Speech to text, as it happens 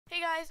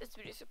guys, it's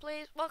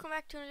Speedracerplayz. Welcome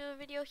back to another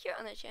video here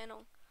on the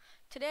channel.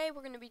 Today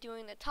we're going to be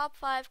doing the top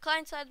 5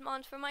 client-side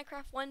mods for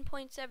Minecraft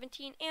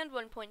 1.17 and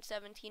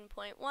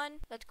 1.17.1.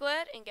 Let's go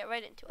ahead and get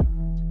right into it.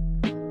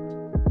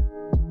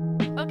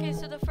 Okay,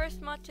 so the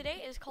first mod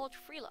today is called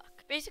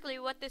FreeLook. Basically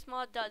what this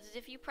mod does is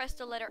if you press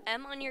the letter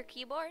M on your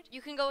keyboard,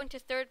 you can go into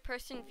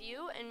third-person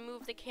view and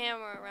move the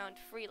camera around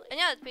freely. And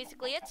yeah, that's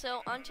basically it,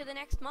 so on to the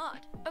next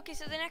mod. Okay,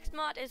 so the next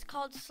mod is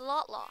called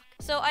SlotLock.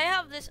 So I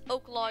have this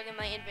oak log in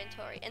my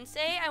inventory, and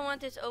say I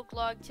want this oak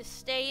log to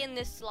stay in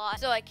this slot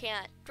so I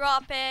can't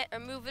drop it or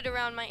move it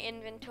around my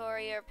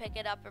inventory or pick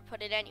it up or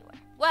put it anywhere.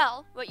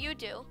 Well, what you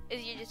do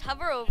is you just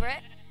hover over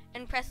it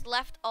and press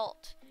left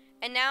alt.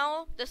 And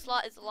now the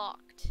slot is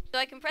locked. So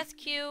I can press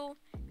Q,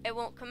 it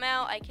won't come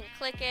out. I can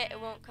click it, it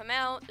won't come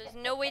out. There's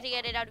no way to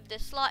get it out of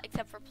this slot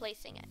except for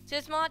placing it. So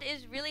this mod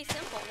is really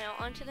simple. Now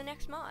on to the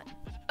next mod.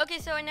 Okay,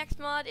 so our next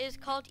mod is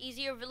called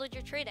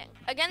EasierVillagerTrading.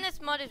 Again,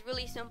 this mod is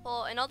really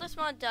simple, and all this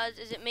mod does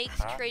is it makes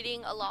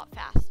trading a lot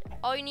faster.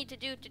 All you need to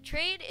do to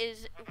trade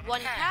is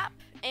one tap,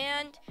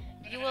 and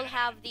you will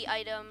have the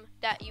item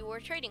that you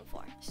were trading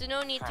for. So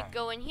no need to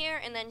go in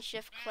here and then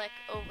shift click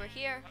over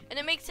here. And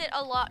it makes it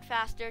a lot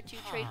faster to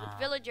trade with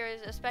villagers,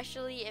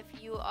 especially if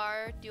you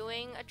are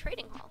doing a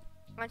trading haul.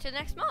 On to the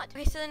next mod.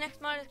 Okay, so the next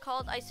mod is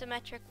called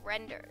Isometric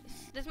Renders.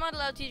 This mod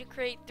allows you to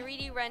create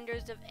 3D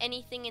renders of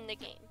anything in the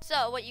game.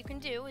 So what you can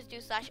do is do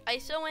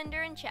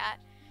 /IsoRender in chat,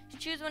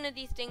 choose one of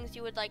these things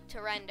you would like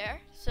to render.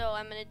 So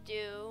I'm gonna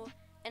do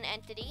an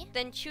entity,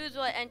 then choose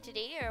what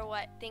entity or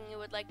what thing you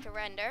would like to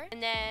render,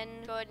 and then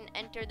go ahead and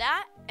enter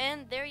that,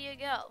 and there you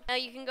go. Now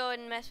you can go ahead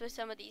and mess with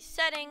some of these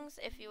settings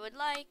if you would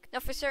like. Now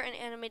for certain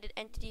animated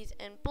entities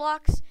and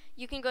blocks,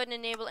 you can go ahead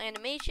and enable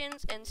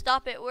animations and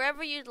stop it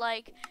wherever you'd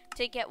like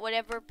to get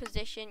whatever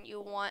position you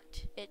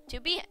want it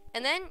to be in.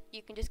 And then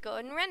you can just go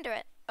ahead and render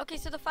it. Okay,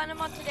 so the final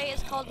mod today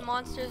is called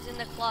Monsters in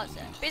the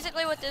Closet.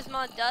 Basically what this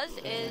mod does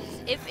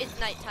is if it's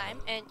nighttime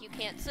and you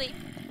can't sleep,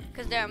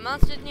 because there are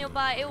monsters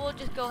nearby, it will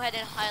just go ahead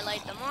and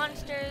highlight the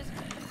monsters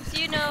so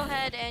you know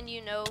ahead and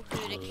you know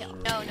who to kill.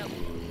 No.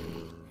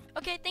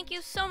 Okay, thank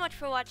you so much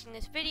for watching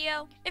this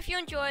video. If you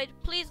enjoyed,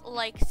 please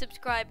like,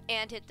 subscribe,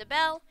 and hit the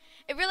bell.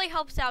 It really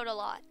helps out a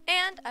lot.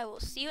 And I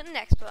will see you in the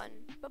next one.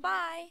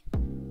 Bye-bye.